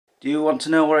Do you want to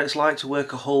know what it's like to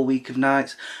work a whole week of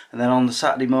nights and then on the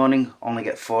Saturday morning only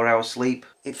get 4 hours sleep?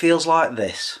 It feels like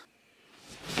this.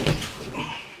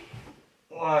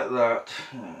 Like that.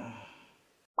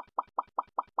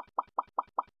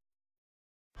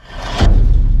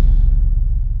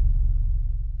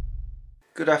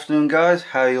 Good afternoon guys,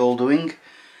 how are you all doing?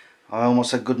 I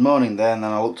almost said good morning there and then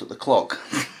I looked at the clock.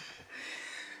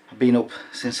 I've been up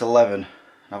since 11.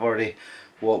 I've already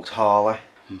walked Harley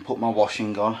and put my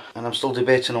washing on, and I'm still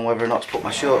debating on whether or not to put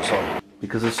my shorts on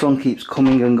because the sun keeps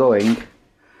coming and going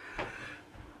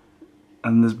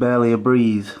and there's barely a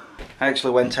breeze. I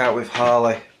actually went out with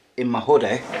Harley in my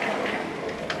hoodie.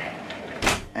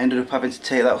 I ended up having to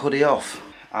take that hoodie off.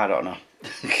 I don't know.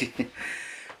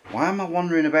 Why am I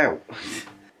wandering about?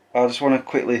 I just want to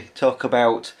quickly talk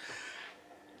about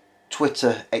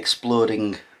Twitter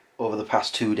exploding over the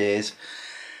past 2 days.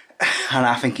 And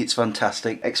I think it's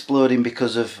fantastic. Exploding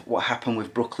because of what happened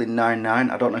with Brooklyn Nine-Nine.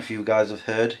 I don't know if you guys have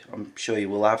heard, I'm sure you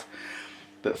will have.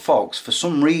 But Fox, for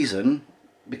some reason,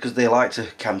 because they like to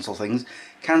cancel things,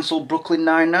 cancelled Brooklyn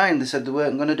Nine-Nine. They said they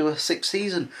weren't going to do a 6th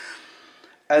season.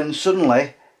 And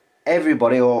suddenly,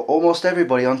 everybody, or almost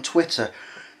everybody on Twitter,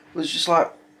 was just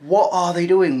like, what are they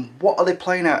doing? What are they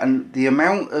playing at? And the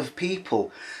amount of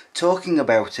people talking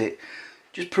about it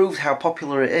just proved how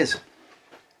popular it is.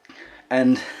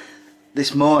 And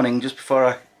this morning, just before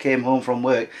I came home from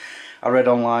work, I read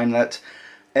online that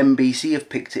NBC have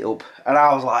picked it up, and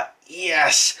I was like,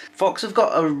 yes! Fox have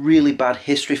got a really bad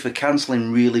history for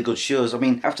cancelling really good shows. I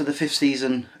mean, after the 5th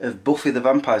season of Buffy the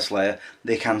Vampire Slayer,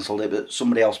 they cancelled it, but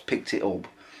somebody else picked it up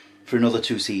for another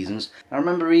 2 seasons. I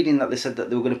remember reading that they said that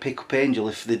they were going to pick up Angel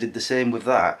if they did the same with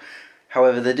that.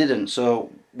 However, they didn't,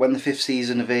 so when the 5th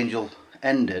season of Angel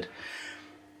ended,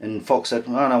 and Fox said,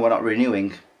 oh no, we're not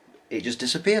renewing, it just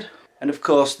disappeared. And of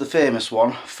course the famous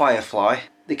one, Firefly,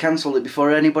 they cancelled it before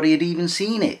anybody had even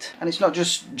seen it. And it's not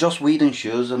just Joss Whedon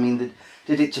shows. I mean, they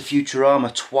did it to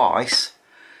Futurama twice.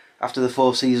 After the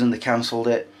 4th season they cancelled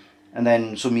it, and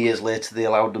then some years later they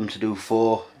allowed them to do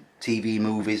 4 TV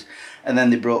movies, and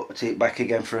then they brought it back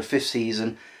again for a 5th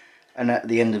season, and at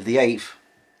the end of the 8th,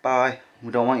 bye,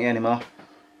 we don't want you anymore.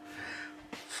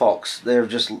 Fox, they're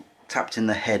just tapped in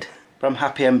the head. But I'm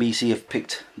happy NBC have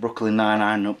picked Brooklyn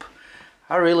Nine-Nine up.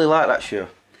 I really like that show.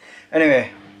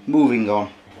 Anyway, moving on.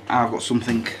 I've got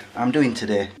something I'm doing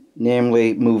today.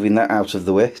 Namely, moving that out of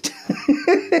the way.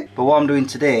 But what I'm doing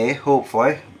today,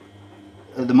 hopefully,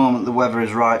 at the moment the weather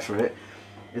is right for it,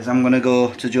 is I'm going to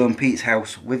go to Joe and Pete's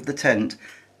house with the tent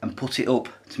and put it up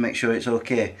to make sure it's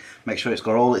okay. Make sure it's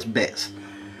got all its bits.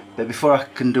 But before I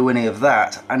can do any of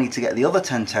that, I need to get the other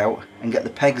tent out and get the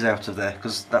pegs out of there,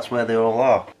 because that's where they all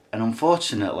are. And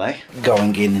unfortunately,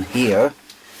 going in here,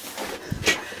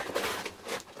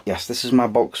 yes, this is my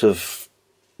box of,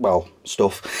 well,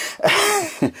 stuff.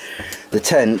 The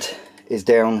tent is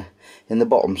down in the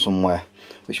bottom somewhere,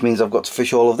 which means I've got to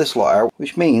fish all of this lot out,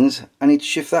 which means I need to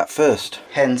shift that first.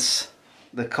 Hence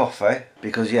the coffee,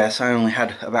 because yes, I only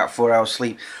had about 4 hours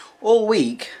sleep. All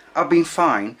week, I've been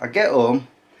fine. I get home,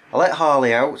 I let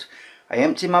Harley out, I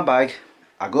empty my bag,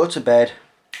 I go to bed,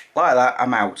 like that,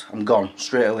 I'm out, I'm gone,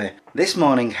 straight away. This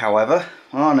morning, however,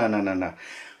 oh no.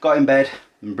 Got in bed,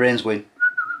 and brain's going.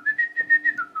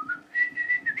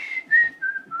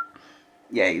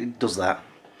 Yeah, it does that.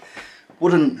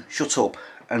 Wouldn't shut up,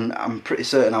 and I'm pretty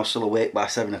certain I was still awake by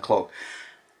 7 o'clock,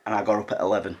 and I got up at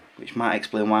 11, which might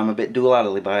explain why I'm a bit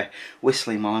doolally by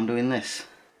whistling while I'm doing this.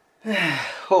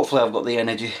 Hopefully I've got the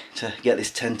energy to get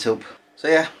this tent up. So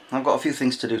yeah, I've got a few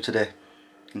things to do today,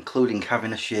 including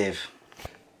having a shave.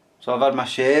 So I've had my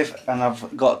shave and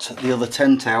I've got the other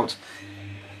tent out.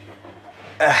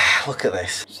 Look at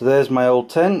this. So there's my old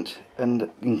tent, and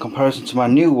in comparison to my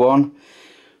new one,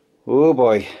 oh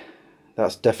boy,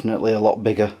 that's definitely a lot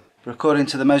bigger. But according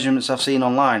to the measurements I've seen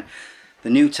online, the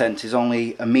new tent is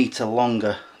only a metre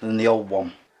longer than the old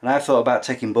one. And I thought about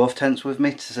taking both tents with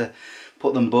me to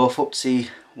put them both up to see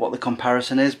what the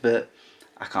comparison is, but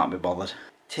I can't be bothered.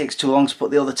 It takes too long to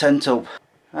put the other tent up.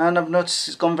 And I've noticed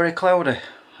it's gone very cloudy.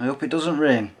 I hope it doesn't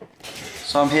rain.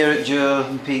 So I'm here at Joe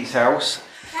and Pete's house,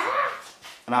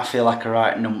 and I feel like a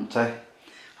right numpty.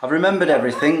 I've remembered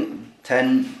everything,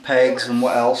 tent, pegs and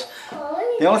what else.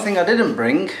 The only thing I didn't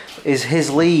bring is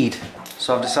his lead.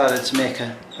 So I've decided to make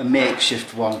a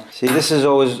makeshift one. See, this is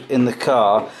always in the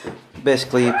car.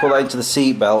 Basically you put that into the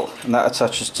seat belt and that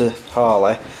attaches to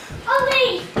Harley.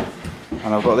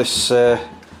 And I've got this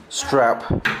strap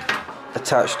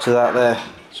attached to that there.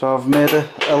 So I've made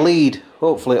a lead.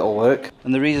 Hopefully it'll work.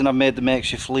 And the reason I've made the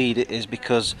makeshift lead is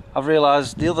because I've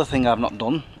realised the other thing I've not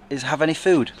done is have any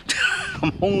food.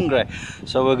 I'm hungry.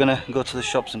 So we're gonna go to the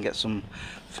shops and get some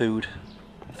food.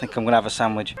 I think I'm gonna have a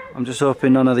sandwich. I'm just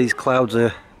hoping none of these clouds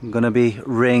are gonna be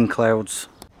rain clouds.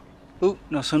 Oh,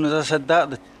 as soon as I said that,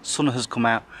 the sun has come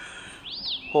out.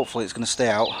 Hopefully it's gonna stay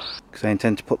out, because I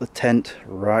intend to put the tent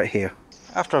right here.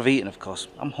 After I've eaten, of course.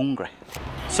 I'm hungry.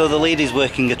 So the lady's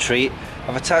working a treat.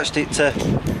 I've attached it to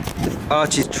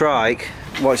Archie's trike.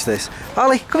 Watch this.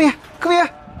 Ollie, come here, come here,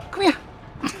 come here.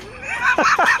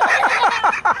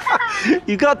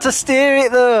 You got to steer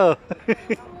it though.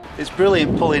 It's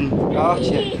brilliant pulling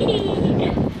Archie.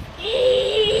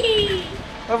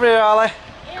 Over here, Ollie.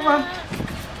 Come on,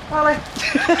 Ollie.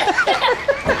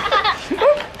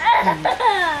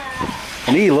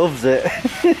 And he loves it.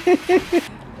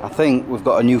 I think we've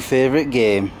got a new favourite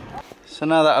game. So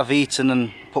now that I've eaten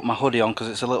and put my hoodie on because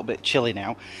it's a little bit chilly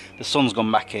now, the sun's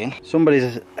gone back in.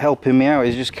 Somebody's helping me out.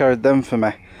 He's just carried them for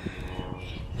me.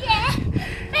 Yeah,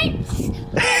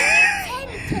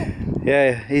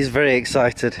 Yeah, he's very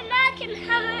excited. and I can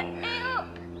have it up.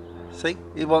 See,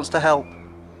 he wants to help.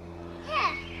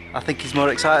 Yeah. I think he's more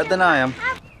excited than I am.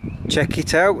 Check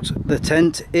it out, the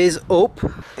tent is up.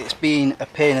 It's been a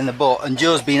pain in the butt and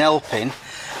Joe's been helping.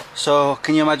 So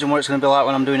can you imagine what it's going to be like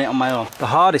when I'm doing it on my own? The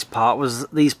hardest part was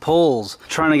these poles,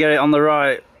 trying to get it on the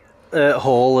right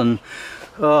hole, and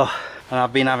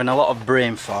I've been having a lot of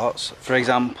brain farts. For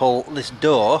example, this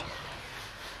door,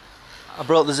 I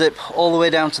brought the zip all the way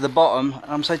down to the bottom,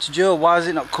 and I'm saying to Joe, why is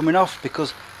it not coming off?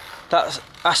 Because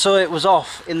I saw it was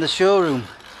off in the showroom.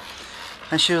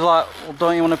 And she was like, well,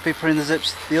 don't you want to be putting the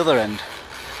zips the other end?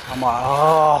 I'm like,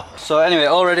 oh. So anyway,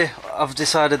 already I've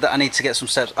decided that I need to get some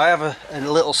steps. I have a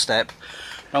little step.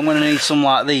 I'm going to need some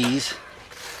like these,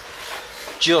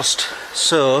 just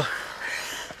so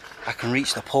I can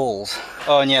reach the poles.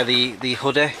 Oh, and yeah, the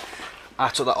hoodie, I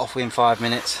took that off within 5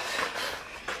 minutes.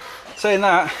 Saying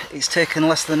that, it's taken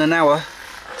less than an hour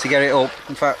to get it up.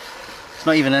 In fact, it's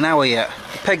not even an hour yet.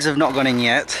 The pegs have not gone in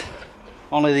yet,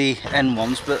 only the end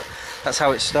ones, but that's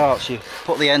how it starts. You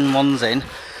put the end ones in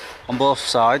on both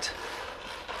sides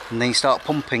and then you start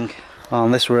pumping. Oh,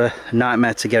 and this were a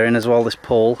nightmare to get in as well, this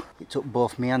pole. It took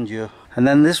both me and Joe. And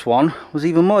then this one was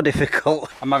even more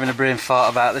difficult. I'm having a brain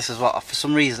fart about this as well. For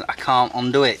some reason I can't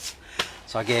undo it,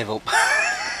 so I gave up.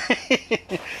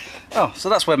 Oh, so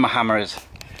that's where my hammer is.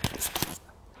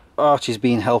 Archie's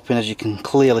been helping, as you can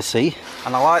clearly see,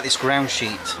 and I like this ground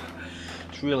sheet.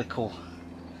 It's really cool.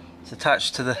 It's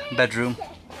attached to the bedroom.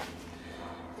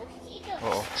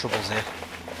 Uh-oh, trouble's here.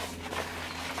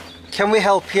 Can we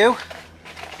help you?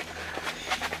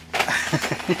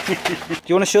 Do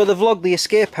you want to show the vlog the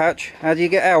escape hatch? How do you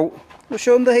get out? We'll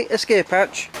show them the escape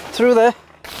hatch. Through there.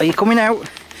 Are you coming out?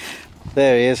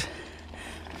 There he is.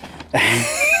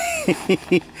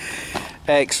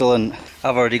 Excellent.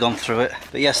 I've already gone through it.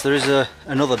 But yes, there is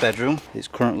another bedroom. It's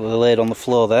currently laid on the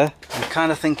floor there. I'm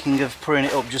kind of thinking of putting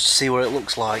it up just to see what it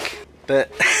looks like.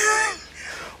 But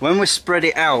when we spread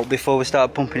it out before we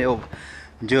start pumping it up,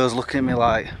 Joe's looking at me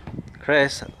like,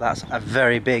 Chris, that's a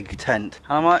very big tent.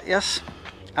 And I'm like, yes,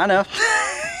 I know.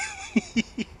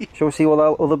 Shall we see what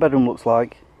that other bedroom looks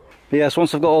like? But yes,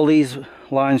 once I've got all these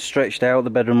lines stretched out, the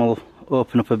bedroom will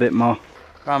open up a bit more.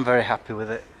 I'm very happy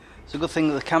with it. It's a good thing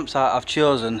that the campsite I've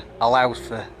chosen allows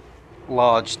for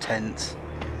large tents.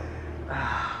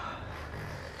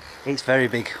 It's very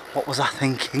big. What was I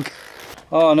thinking?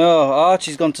 Oh no,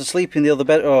 Archie's gone to sleep in the other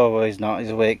bed. Oh, well, he's not, he's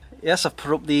awake. Yes, I've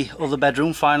put up the other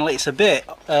bedroom finally. It's a bit,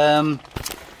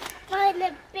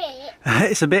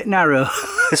 it's a bit narrow,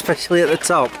 especially at the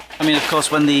top. I mean, of course,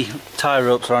 when the tie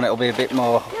ropes are on, it'll be a bit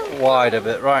more wider,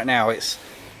 but right now it's,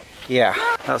 yeah.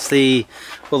 That's the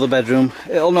other bedroom.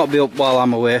 It'll not be up while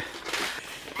I'm away.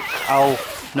 I'll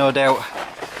no doubt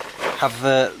have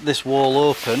this wall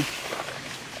open,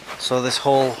 so this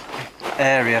whole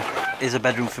area is a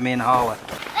bedroom for me and Harley.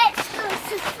 Let's go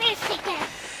to sleep again.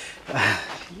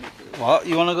 What?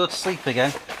 You want to go to sleep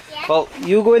again? Yeah. Well,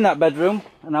 you go in that bedroom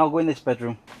and I'll go in this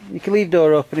bedroom. You can leave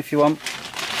door open if you want.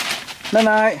 Night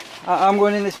night. I'm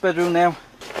going in this bedroom now.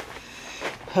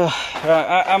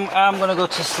 Right, I'm going to go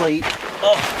to sleep.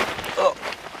 Oh.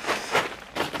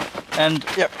 And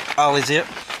yep, Harley's here.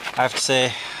 I have to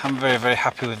say, I'm very, very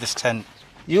happy with this tent.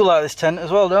 You like this tent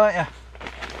as well, don't you?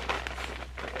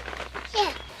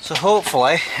 Yeah. So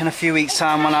hopefully, in a few weeks'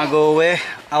 time when I go away,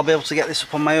 I'll be able to get this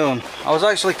up on my own. I was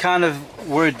actually kind of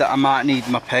worried that I might need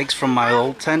my pegs from my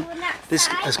old tent. This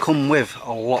has come with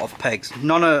a lot of pegs.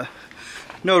 No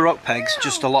rock pegs,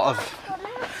 just a lot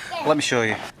of... Let me show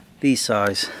you. These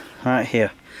size, right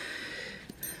here.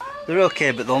 They're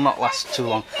okay, but they'll not last too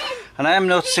long. And I am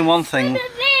noticing one thing.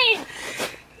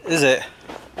 Is it?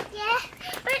 Yeah.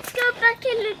 Let's go back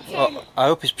in the tent. Oh, I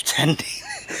hope he's pretending.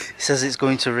 He says it's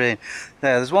going to rain.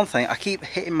 There's one thing, I keep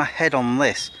hitting my head on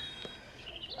this.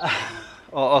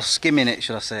 Or skimming it,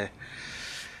 should I say.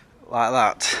 Like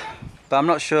that. But I'm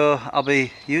not sure I'll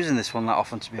be using this one that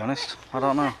often, to be honest. I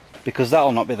don't know. Because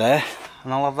that'll not be there.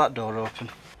 And I'll have that door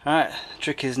open. Alright, the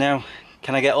trick is now,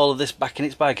 can I get all of this back in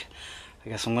its bag? I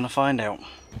guess I'm going to find out.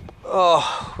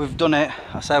 Oh, we've done it.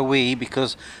 I say we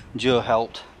because Joe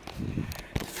helped.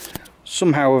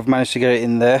 Somehow we've managed to get it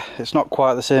in there. It's not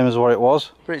quite the same as what it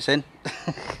was, but it's in.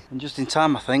 And just in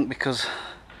time, I think, because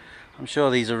I'm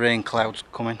sure these are rain clouds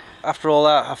coming. After all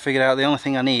that, I figured out the only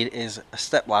thing I need is a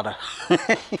step ladder.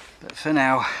 But for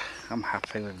now, I'm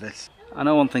happy with this. I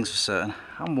know one thing's for certain,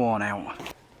 I'm worn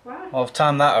out. Well, I've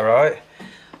timed that alright.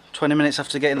 20 minutes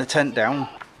after getting the tent down,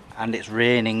 and it's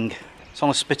raining. It's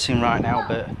only spitting right now,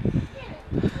 but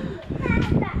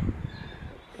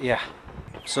yeah.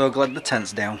 So glad the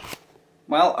tent's down.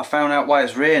 Well, I found out why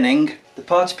it's raining. The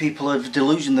party people have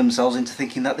delusioned themselves into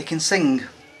thinking that they can sing.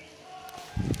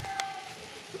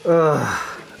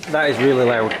 That is really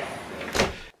loud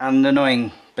and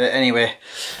annoying, but anyway,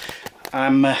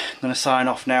 I'm going to sign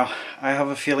off now. I have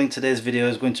a feeling today's video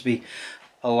is going to be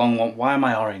a long one. Why am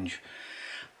I orange?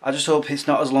 I just hope it's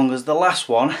not as long as the last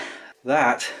one.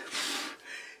 That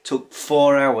took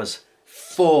 4 hours.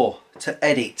 4 to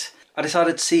edit. I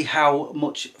decided to see how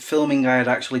much filming I had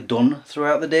actually done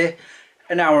throughout the day.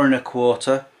 1 hour and a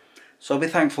quarter. So I'll be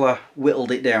thankful I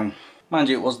whittled it down. Mind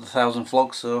you, it was the 1000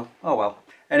 vlog, so oh well.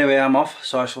 Anyway, I'm off,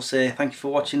 so I shall say thank you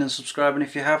for watching and subscribing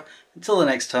if you have. Until the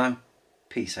next time,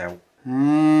 peace out.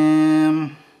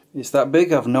 It's that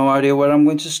big, I've no idea where I'm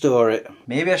going to store it.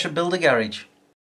 Maybe I should build a garage.